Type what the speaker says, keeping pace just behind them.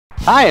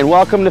Hi, and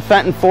welcome to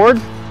Fenton Ford.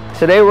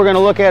 Today we're going to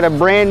look at a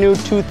brand new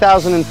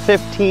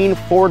 2015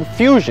 Ford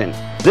Fusion.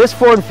 This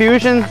Ford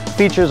Fusion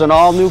features an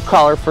all-new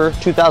color for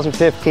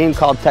 2015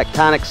 called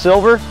Tectonic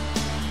Silver.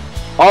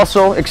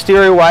 Also,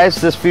 exterior-wise,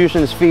 this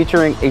Fusion is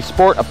featuring a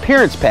Sport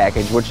Appearance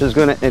package, which is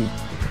going to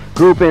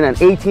group in an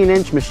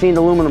 18-inch machined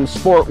aluminum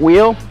sport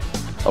wheel,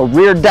 a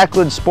rear deck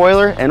lid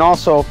spoiler, and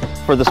also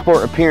for the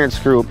Sport Appearance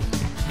group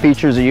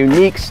features a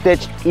unique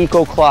stitched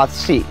Eco Cloth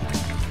seat.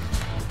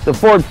 The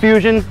Ford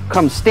Fusion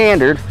comes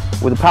standard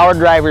with a power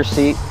driver's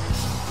seat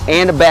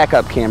and a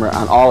backup camera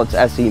on all its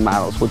SE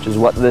models, which is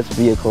what this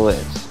vehicle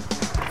is.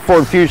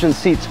 Ford Fusion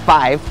seats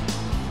 5.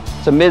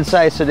 It's a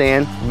mid-size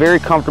sedan, very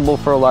comfortable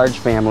for a large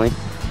family.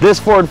 This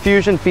Ford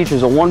Fusion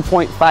features a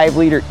 1.5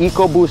 liter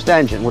EcoBoost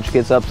engine, which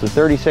gets up to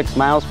 36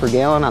 miles per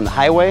gallon on the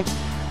highway.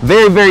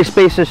 Very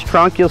spacious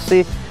trunk, you'll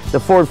see.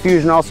 The Ford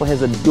Fusion also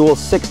has a dual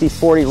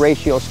 60-40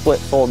 ratio split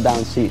fold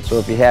down seat. So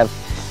if you have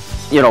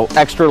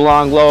extra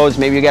long loads,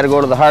 maybe you got to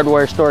go to the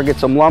hardware store, get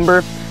some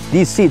lumber,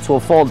 these seats will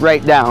fold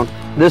right down.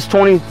 This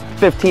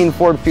 2015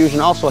 Ford Fusion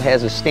also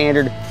has a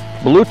standard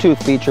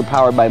Bluetooth feature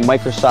powered by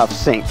Microsoft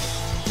Sync.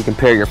 You can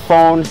pair your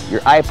phone, your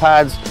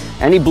iPods,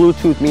 any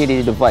Bluetooth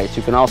media device.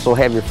 You can also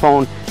have your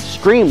phone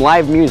stream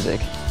live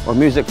music or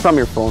music from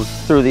your phone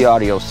through the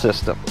audio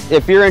system.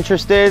 If you're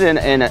interested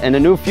in a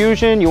new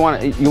Fusion, you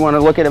want to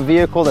look at a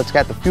vehicle that's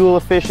got the fuel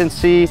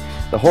efficiency,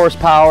 the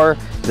horsepower,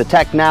 the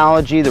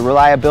technology, the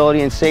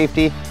reliability and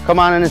safety, come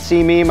on in and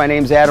see me. My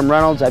name's Adam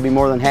Reynolds. I'd be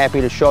more than happy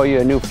to show you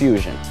a new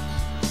Fusion.